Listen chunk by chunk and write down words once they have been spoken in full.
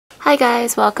Hi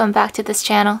guys, welcome back to this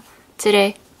channel.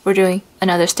 Today we're doing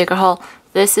another sticker haul.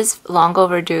 This is long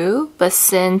overdue, but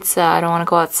since I don't want to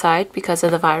go outside because of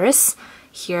the virus,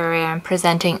 here I am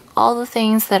presenting all the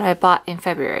things that I bought in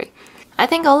February. I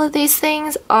think all of these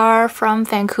things are from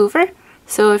Vancouver,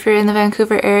 so if you're in the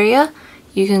Vancouver area,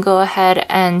 you can go ahead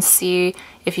and see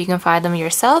if you can find them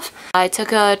yourself. I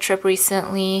took a trip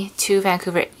recently to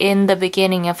Vancouver in the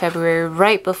beginning of February,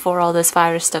 right before all this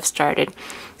virus stuff started.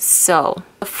 So,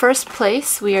 the first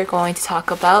place we are going to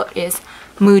talk about is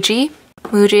Muji.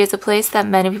 Muji is a place that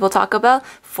many people talk about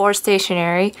for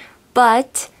stationery,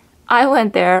 but I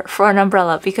went there for an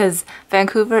umbrella because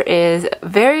Vancouver is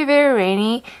very, very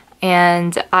rainy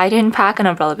and I didn't pack an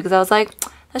umbrella because I was like,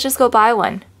 let's just go buy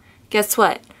one. Guess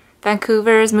what?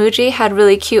 Vancouver's Muji had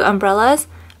really cute umbrellas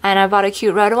and I bought a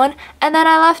cute red one and then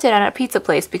I left it at a pizza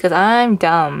place because I'm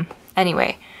dumb.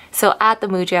 Anyway, so at the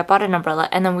Muji I bought an umbrella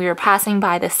and then we were passing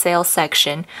by the sale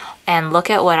section and look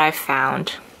at what I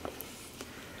found.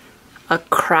 A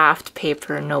craft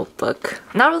paper notebook.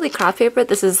 Not really craft paper,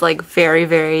 this is like very,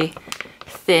 very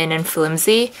thin and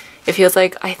flimsy. It feels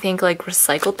like, I think like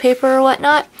recycled paper or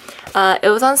whatnot. It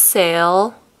was on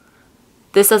sale.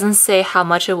 This doesn't say how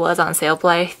much it was on sale, but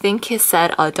I think it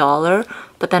said $1,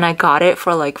 but then I got it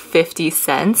for like 50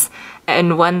 cents.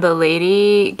 And when the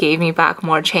lady gave me back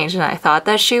more change than I thought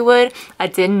that she would, I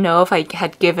didn't know if I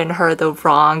had given her the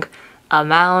wrong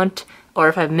amount or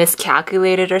if I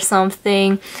miscalculated or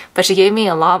something, but she gave me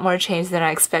a lot more change than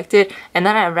I expected. And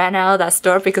then I ran out of that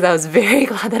store because I was very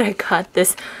glad that I got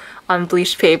this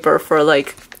unbleached paper for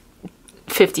like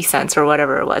 50 cents or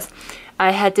whatever it was. I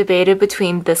had debated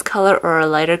between this color or a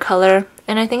lighter color,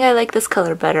 and I think I like this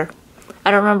color better.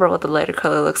 I don't remember what the lighter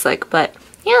color looks like, but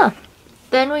yeah.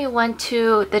 Then we went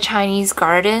to the Chinese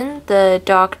garden, the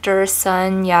Dr.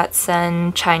 Sun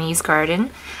Yat-sen Chinese garden,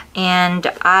 and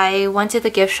I went to the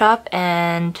gift shop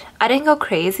and I didn't go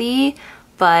crazy,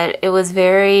 but it was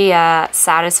very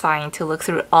satisfying to look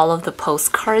through all of the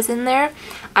postcards in there.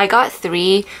 I got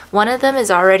 3. One of them is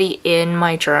already in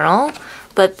my journal,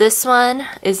 but this one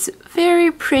is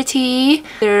very pretty.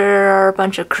 There are a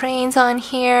bunch of cranes on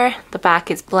here. The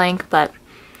back is blank, but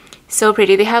so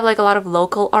pretty. They have like a lot of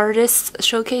local artists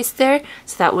showcased there,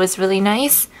 so that was really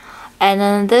nice. And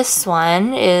then this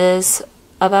one is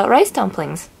about rice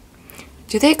dumplings.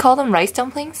 Do they call them rice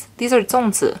dumplings? These are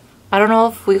粽子. I don't know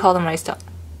if we call them rice dumplings.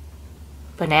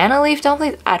 Banana leaf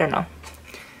dumplings? I don't know.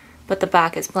 But the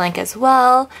back is blank as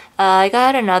well. I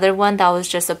got another one that was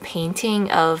just a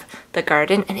painting of the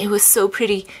garden and it was so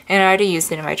pretty, and I already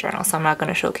used it in my journal, so I'm not going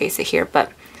to showcase it here,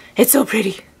 but it's so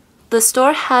pretty. The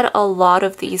store had a lot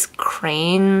of these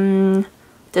crane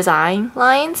design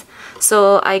lines,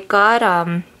 so I got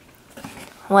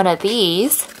one of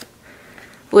these,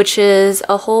 which is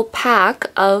a whole pack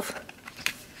of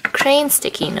crane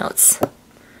sticky notes.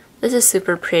 This is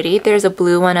super pretty. There's a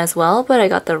blue one as well, but I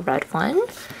got the red one.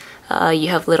 You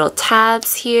have little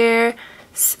tabs here,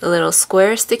 little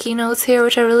square sticky notes here,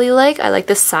 which I really like. I like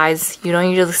the size. You don't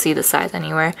usually see the size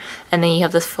anywhere. And then you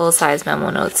have the full-size memo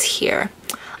notes here.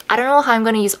 I don't know how I'm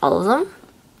going to use all of them,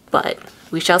 but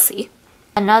we shall see.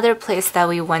 Another place that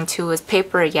we went to was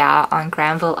Paper Yeah on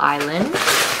Granville Island.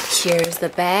 Here's the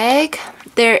bag.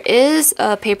 There is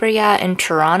a Paper Yeah in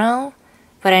Toronto,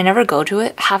 but I never go to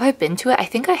it. Have I been to it? I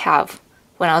think I have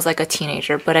when I was like a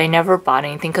teenager, but I never bought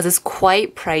anything because it's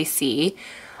quite pricey.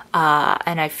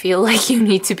 And I feel like you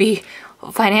need to be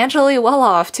financially well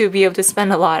off to be able to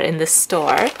spend a lot in this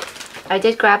store. I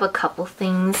did grab a couple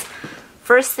things.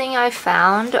 First thing I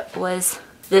found was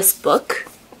this book.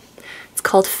 It's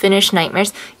called Finnish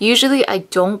Nightmares. Usually I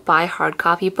don't buy hard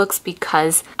copy books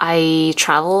because I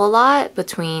travel a lot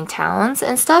between towns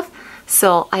and stuff.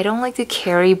 So I don't like to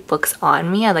carry books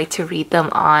on me. I like to read them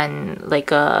on like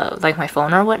my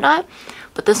phone or whatnot.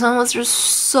 But this one was just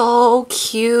so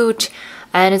cute.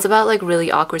 And it's about like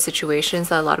really awkward situations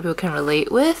that a lot of people can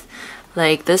relate with.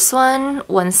 Like this one,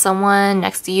 when someone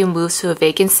next to you moves to a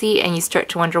vacancy and you start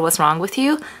to wonder what's wrong with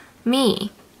you.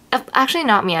 Me. Actually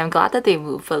not me, I'm glad that they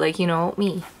moved, but like, you know,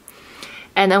 me.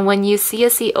 And then when you see a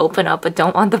seat open up but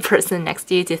don't want the person next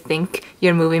to you to think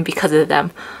you're moving because of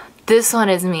them. This one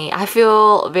is me. I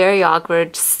feel very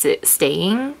awkward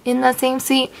staying in that same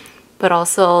seat, but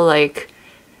also like,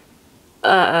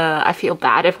 I feel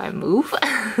bad if I move.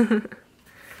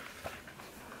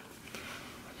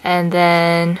 And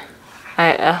then,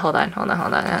 hold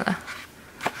on.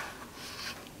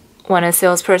 When a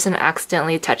salesperson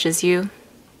accidentally touches you,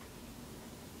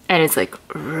 and it's like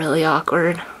really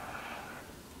awkward.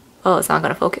 Oh, it's not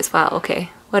gonna focus. Wow, okay,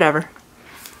 whatever.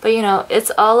 But you know,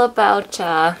 it's all about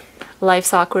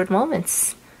life's awkward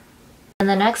moments. And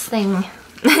the next thing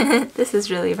This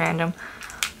is really random.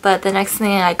 But the next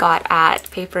thing I got at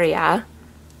Paper Yeah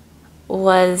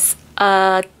was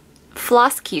a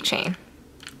floss keychain.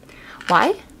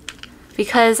 Why?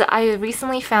 Because I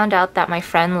recently found out that my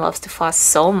friend loves to floss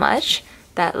so much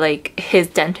that like his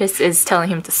dentist is telling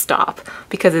him to stop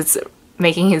because it's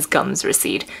making his gums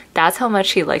recede. That's how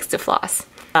much he likes to floss.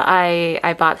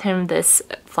 I bought him this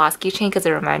floss keychain because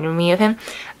it reminded me of him,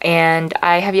 and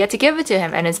I have yet to give it to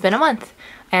him, and it's been a month.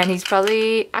 And he's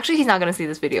probably, actually he's not gonna see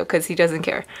this video because he doesn't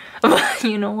care. But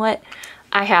you know what?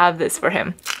 I have this for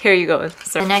him. Here you go.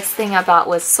 So the next thing I bought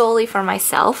was solely for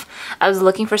myself. I was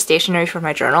looking for stationery for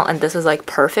my journal, and this was like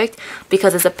perfect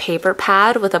because it's a paper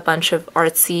pad with a bunch of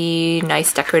artsy,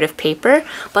 nice decorative paper,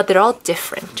 but they're all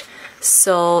different.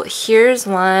 So here's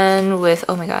one with,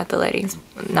 oh my god, the lighting's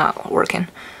not working.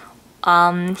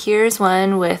 Here's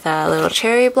one with little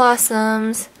cherry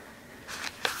blossoms.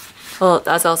 Well,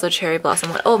 that's also cherry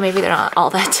blossom. Oh, maybe they're not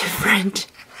all that different.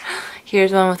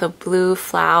 Here's one with a blue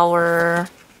flower.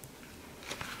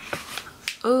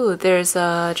 Oh, there's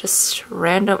just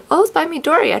random, oh, it's by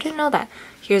Midori, I didn't know that.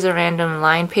 Here's a random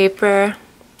line paper,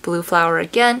 blue flower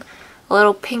again, a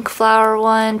little pink flower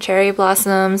one, cherry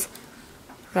blossoms,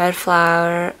 red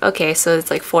flower. Okay, so it's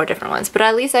like 4 different ones, but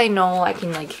at least I know I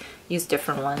can like use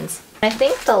different ones. I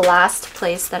think the last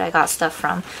place that I got stuff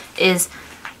from is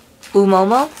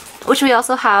Umomo, which we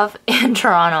also have in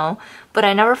Toronto, but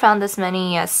I never found this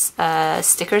many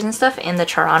stickers and stuff in the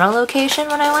Toronto location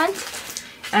when I went.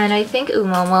 And I think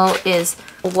Umomo is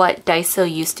what Daiso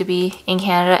used to be in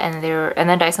Canada, and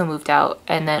then Daiso moved out,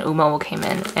 and then Umomo came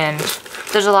in, and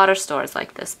there's a lot of stores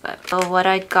like this. But so what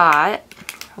I got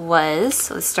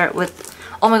was, let's start with,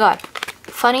 oh my god,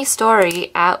 funny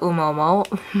story at Umomo.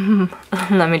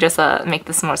 Let me just make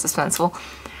this more suspenseful.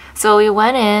 So we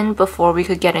went in before we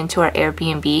could get into our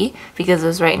Airbnb because it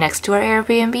was right next to our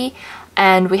Airbnb,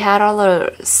 and we had all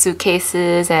our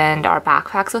suitcases and our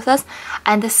backpacks with us,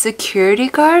 and the security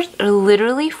guard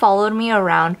literally followed me and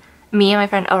my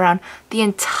friend around the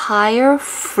entire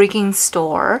freaking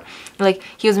store. Like,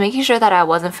 he was making sure that I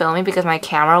wasn't filming because my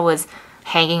camera was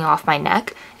hanging off my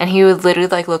neck, and he would literally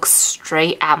like look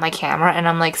straight at my camera, and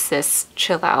I'm like, sis,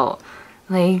 chill out.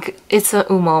 Like, it's a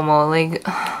Umomo, like...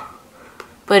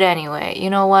 But anyway, you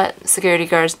know what? Security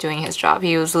guard's doing his job.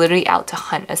 He was literally out to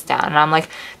hunt us down. And I'm like,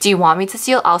 do you want me to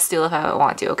steal? I'll steal if I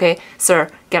want to, okay? Sir,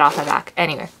 get off my back.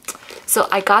 Anyway, so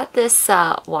I got this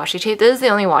washi tape. This is the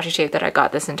only washi tape that I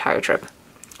got this entire trip.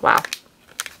 Wow.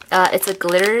 It's a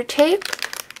glitter tape.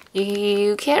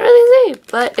 You can't really see,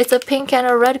 but it's a pink and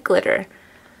a red glitter.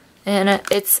 And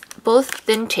it's both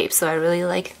thin tape, so I really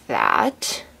like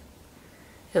that.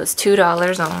 It was $2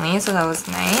 only, so that was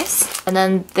nice. And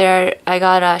then there, I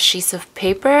got sheets of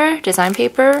paper, design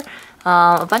paper,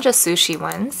 a bunch of sushi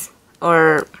ones,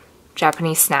 or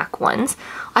Japanese snack ones.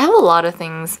 I have a lot of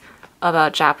things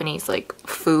about Japanese like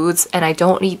foods, and I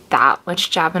don't eat that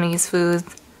much Japanese food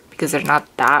because they're not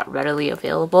that readily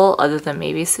available other than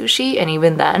maybe sushi, and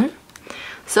even then.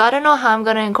 So I don't know how I'm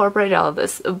gonna incorporate all of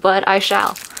this, but I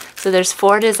shall. So there's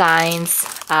 4 designs,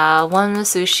 one with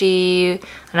sushi,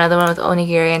 another one with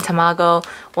onigiri and tamago,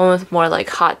 one with more like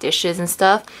hot dishes and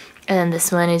stuff, and then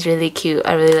this one is really cute.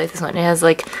 I really like this one. It has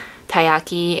like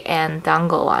taiyaki and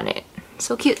dango on it.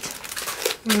 So cute.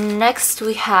 Next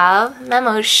we have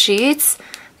memo sheets.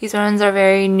 These ones are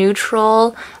very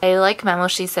neutral. I like memo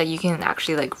sheets that you can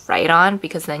actually like write on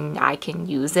because then I can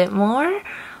use it more.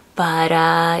 But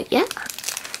yeah,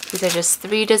 these are just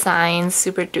 3 designs,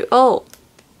 super oh!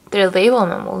 They're label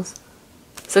memos.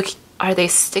 So are they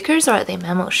stickers or are they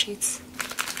memo sheets?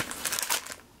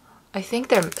 I think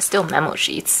they're still memo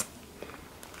sheets.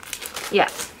 Yeah,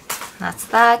 that's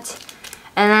that.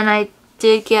 And then I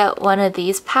did get one of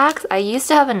these packs. I used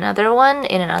to have another one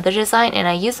in another design, and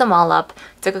I used them all up.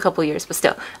 It took a couple years, but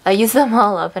still. I used them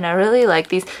all up, and I really like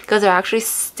these because they're actually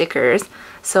stickers.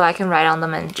 So I can write on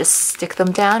them and just stick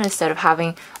them down instead of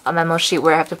having a memo sheet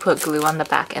where I have to put glue on the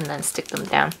back and then stick them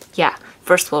down. Yeah,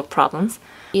 first world problems.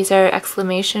 These are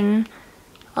exclamation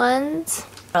ones.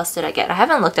 What else did I get? I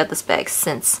haven't looked at this bag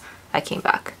since I came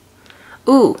back.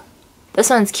 Ooh,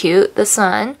 this one's cute. This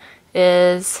one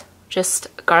is just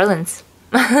garlands.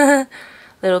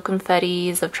 Little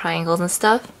confettis of triangles and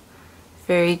stuff.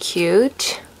 Very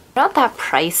cute. Not that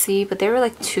pricey, but they were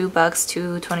like $2,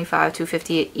 $2.25,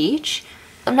 $2.50 each.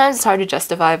 Sometimes it's hard to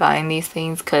justify buying these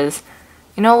things because,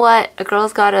 you know what, a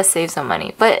girl's gotta save some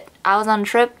money. But I was on a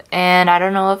trip and I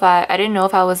didn't know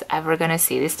if I was ever gonna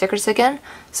see these stickers again,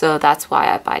 so that's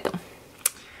why I buy them.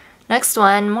 Next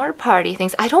one, more party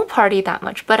things. I don't party that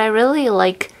much, but I really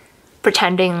like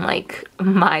pretending like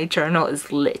my journal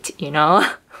is lit, you know?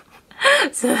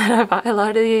 So then I bought a lot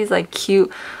of these like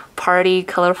cute party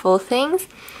colorful things.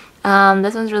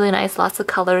 This one's really nice, lots of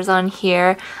colors on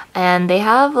here, and they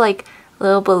have like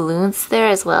little balloons there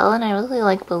as well, and I really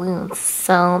like balloons,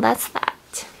 so that's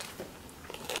that.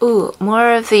 Ooh,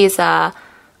 more of these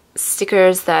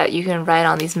stickers that you can write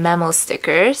on, these memo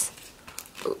stickers.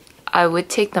 I would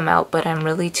take them out, but I'm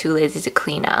really too lazy to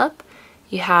clean up.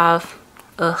 You have,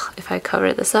 if I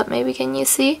cover this up, maybe can you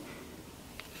see?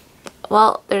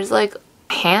 Well, there's like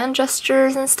hand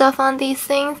gestures and stuff on these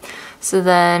things, so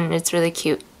then it's really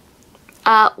cute.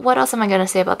 What else am I gonna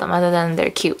say about them other than they're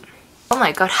cute? Oh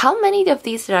my god, how many of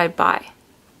these did I buy?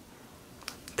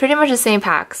 Pretty much the same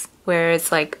packs, where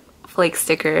it's like flake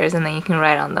stickers and then you can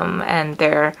write on them, and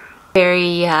they're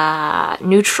very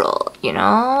neutral, you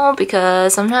know?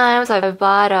 Because sometimes I've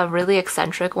bought really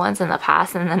eccentric ones in the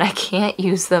past and then I can't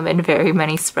use them in very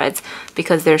many spreads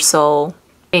because they're so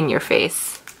in your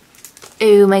face.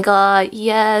 Oh my god,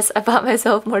 yes, I bought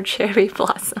myself more cherry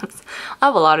blossoms. I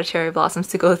have a lot of cherry blossoms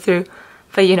to go through,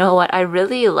 but you know what? I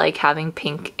really like having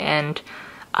pink and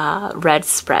red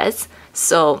spreads,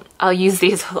 so I'll use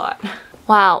these a lot.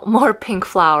 Wow, more pink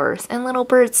flowers and little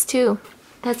birds too.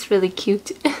 That's really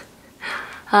cute.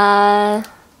 I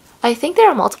think there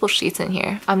are multiple sheets in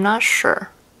here. I'm not sure.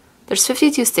 There's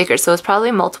 52 stickers, so it's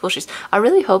probably multiple sheets. I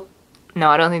really hope... No,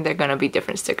 I don't think they're gonna be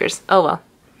different stickers. Oh well.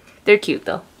 They're cute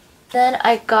though. Then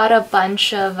I got a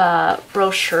bunch of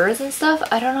brochures and stuff.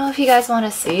 I don't know if you guys want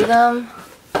to see them.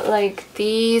 Like,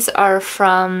 these are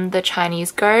from the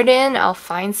Chinese garden. I'll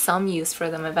find some use for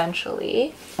them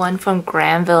eventually. One from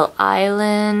Granville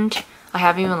Island. I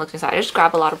haven't even looked inside. I just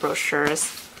grab a lot of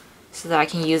brochures so that I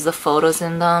can use the photos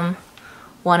in them.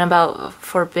 One about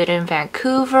Forbidden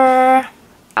Vancouver.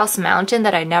 House Mountain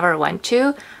that I never went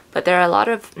to, but there are a lot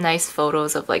of nice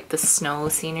photos of like the snow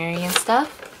scenery and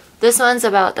stuff. This one's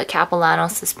about the Capilano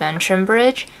Suspension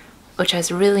Bridge, which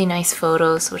has really nice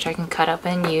photos which I can cut up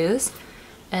and use.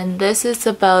 And this is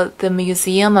about the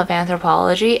Museum of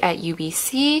Anthropology at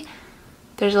UBC.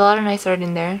 There's a lot of nice art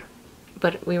in there,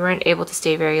 but we weren't able to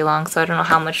stay very long, so I don't know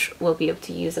how much we'll be able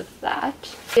to use of that.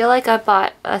 I feel like I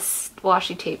bought a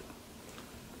washi tape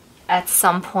at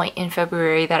some point in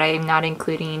February that I'm not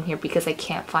including in here because I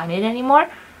can't find it anymore.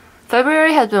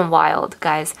 February has been wild,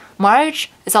 guys. March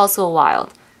is also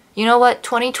wild. You know what?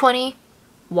 2020,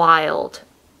 wild.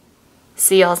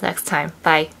 See y'all next time.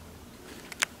 Bye.